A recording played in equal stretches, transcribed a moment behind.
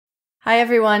Hi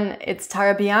everyone, it's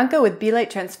Tara Bianca with Light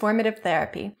Transformative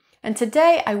Therapy. And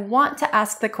today I want to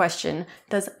ask the question,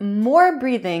 does more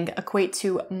breathing equate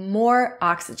to more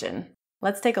oxygen?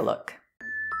 Let's take a look.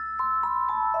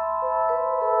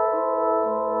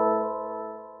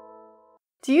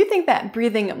 Do you think that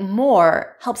breathing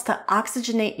more helps to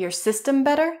oxygenate your system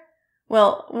better?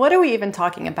 Well, what are we even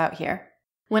talking about here?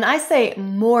 When I say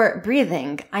more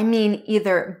breathing, I mean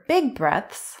either big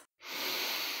breaths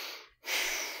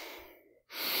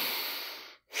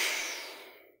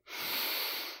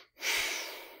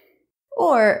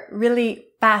or really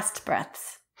fast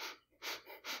breaths.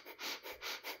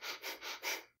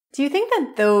 Do you think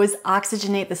that those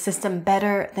oxygenate the system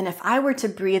better than if I were to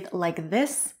breathe like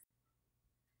this?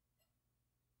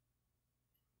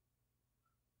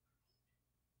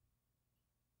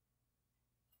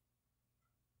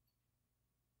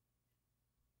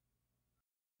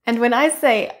 And when I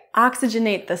say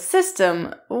oxygenate the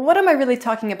system, what am I really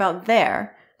talking about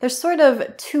there? There's sort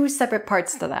of two separate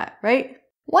parts to that, right?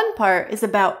 One part is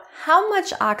about how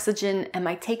much oxygen am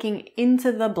I taking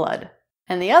into the blood?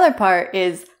 And the other part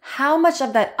is how much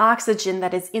of that oxygen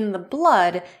that is in the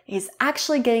blood is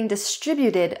actually getting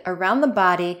distributed around the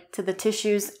body to the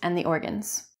tissues and the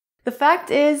organs. The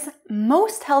fact is,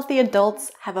 most healthy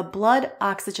adults have a blood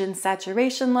oxygen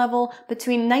saturation level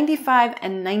between 95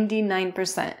 and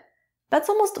 99%. That's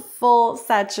almost full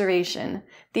saturation.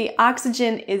 The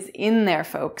oxygen is in there,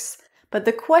 folks. But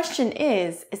the question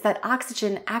is that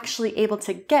oxygen actually able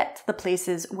to get to the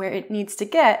places where it needs to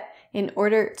get in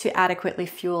order to adequately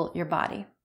fuel your body?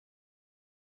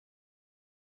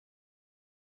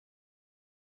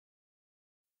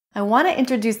 I want to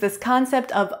introduce this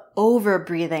concept of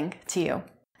over-breathing to you.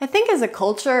 I think as a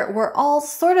culture, we're all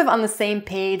sort of on the same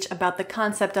page about the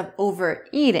concept of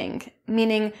overeating,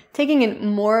 meaning taking in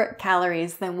more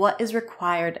calories than what is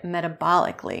required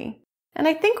metabolically. And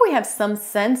I think we have some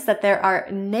sense that there are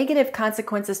negative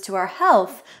consequences to our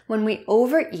health when we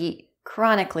overeat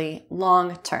chronically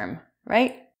long term,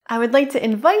 right? I would like to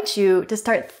invite you to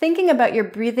start thinking about your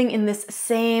breathing in this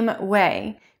same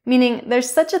way, meaning there's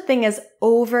such a thing as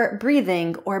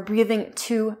over-breathing or breathing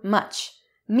too much,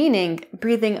 meaning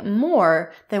breathing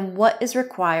more than what is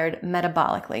required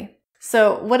metabolically.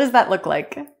 So what does that look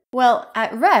like? Well,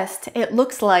 at rest, it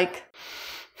looks like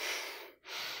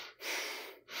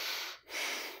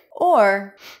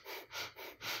or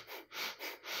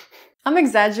I'm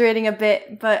exaggerating a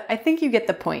bit, but I think you get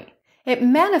the point. It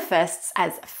manifests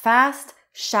as fast,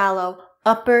 shallow,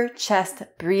 upper chest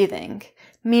breathing,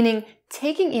 meaning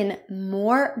taking in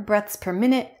more breaths per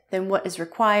minute than what is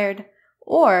required,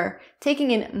 or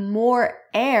taking in more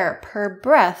air per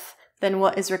breath than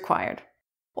what is required,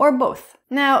 or both.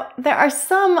 Now, there are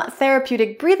some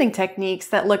therapeutic breathing techniques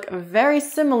that look very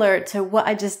similar to what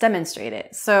I just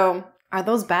demonstrated. So, are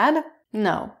those bad?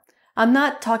 No. I'm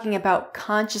not talking about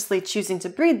consciously choosing to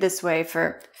breathe this way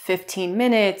for 15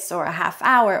 minutes or a half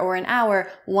hour or an hour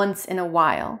once in a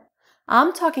while.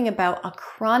 I'm talking about a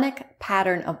chronic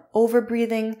pattern of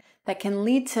overbreathing that can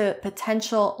lead to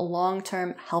potential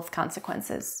long-term health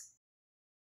consequences.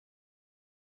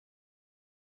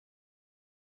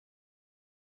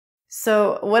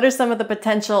 So, what are some of the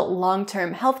potential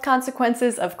long-term health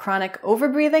consequences of chronic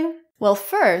overbreathing? Well,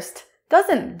 first,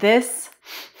 doesn't this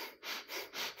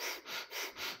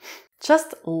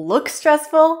just look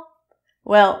stressful?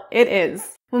 Well, it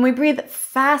is. When we breathe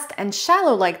fast and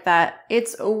shallow like that,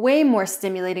 it's way more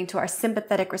stimulating to our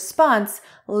sympathetic response,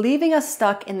 leaving us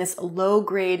stuck in this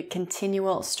low-grade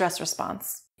continual stress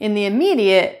response. In the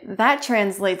immediate, that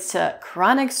translates to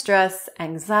chronic stress,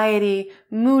 anxiety,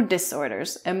 mood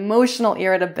disorders, emotional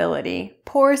irritability,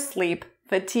 poor sleep,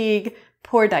 fatigue,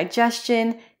 poor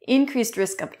digestion, increased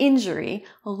risk of injury,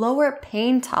 lower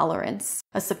pain tolerance,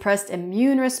 a suppressed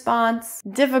immune response,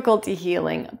 difficulty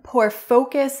healing, poor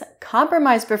focus,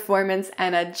 compromised performance,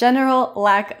 and a general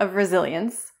lack of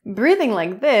resilience. Breathing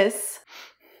like this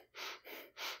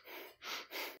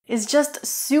is just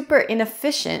super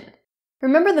inefficient.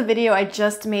 Remember the video I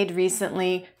just made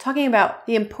recently talking about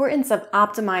the importance of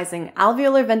optimizing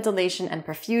alveolar ventilation and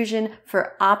perfusion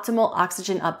for optimal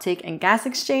oxygen uptake and gas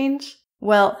exchange?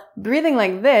 Well, breathing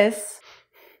like this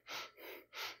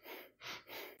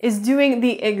is doing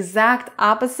the exact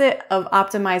opposite of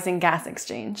optimizing gas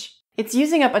exchange. It's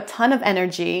using up a ton of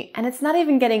energy, and it's not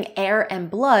even getting air and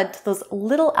blood to those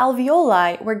little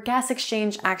alveoli where gas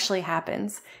exchange actually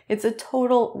happens. It's a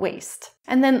total waste.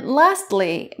 And then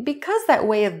lastly, because that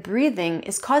way of breathing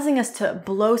is causing us to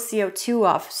blow CO2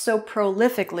 off so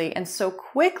prolifically and so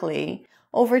quickly,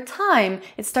 over time,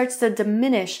 it starts to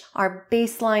diminish our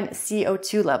baseline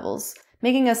CO2 levels,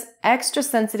 making us extra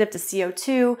sensitive to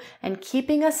CO2 and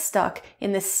keeping us stuck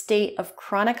in this state of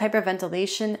chronic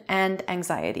hyperventilation and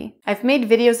anxiety. I've made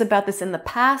videos about this in the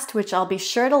past, which I'll be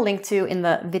sure to link to in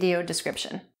the video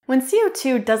description. When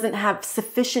CO2 doesn't have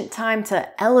sufficient time to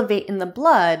elevate in the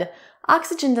blood,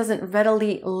 oxygen doesn't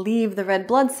readily leave the red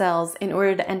blood cells in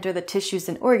order to enter the tissues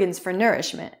and organs for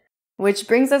nourishment. Which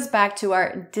brings us back to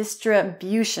our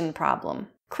distribution problem.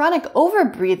 Chronic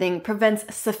overbreathing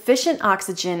prevents sufficient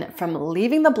oxygen from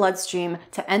leaving the bloodstream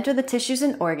to enter the tissues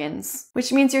and organs,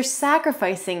 which means you're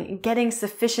sacrificing getting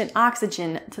sufficient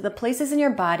oxygen to the places in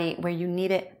your body where you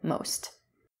need it most.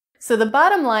 So the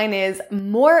bottom line is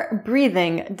more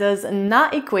breathing does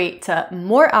not equate to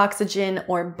more oxygen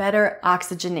or better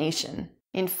oxygenation.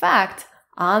 In fact,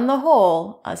 on the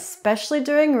whole, especially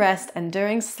during rest and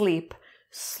during sleep,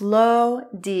 slow,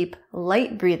 deep,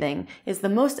 light breathing is the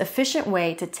most efficient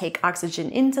way to take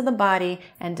oxygen into the body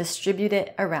and distribute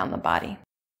it around the body.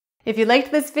 If you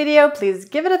liked this video, please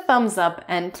give it a thumbs up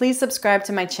and please subscribe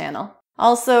to my channel.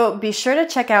 Also, be sure to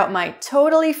check out my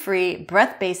totally free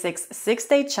Breath Basics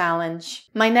 6-Day Challenge,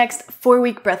 my next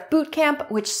 4-week breath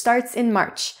bootcamp, which starts in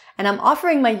March. And I'm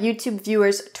offering my YouTube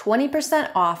viewers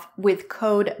 20% off with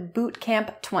code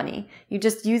BOOTCAMP20. You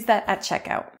just use that at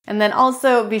checkout. And then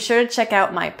also be sure to check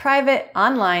out my private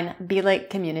online Be Light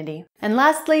community. And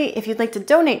lastly, if you'd like to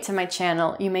donate to my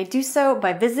channel, you may do so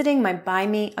by visiting my Buy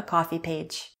Me a Coffee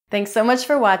page. Thanks so much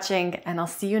for watching, and I'll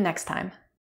see you next time.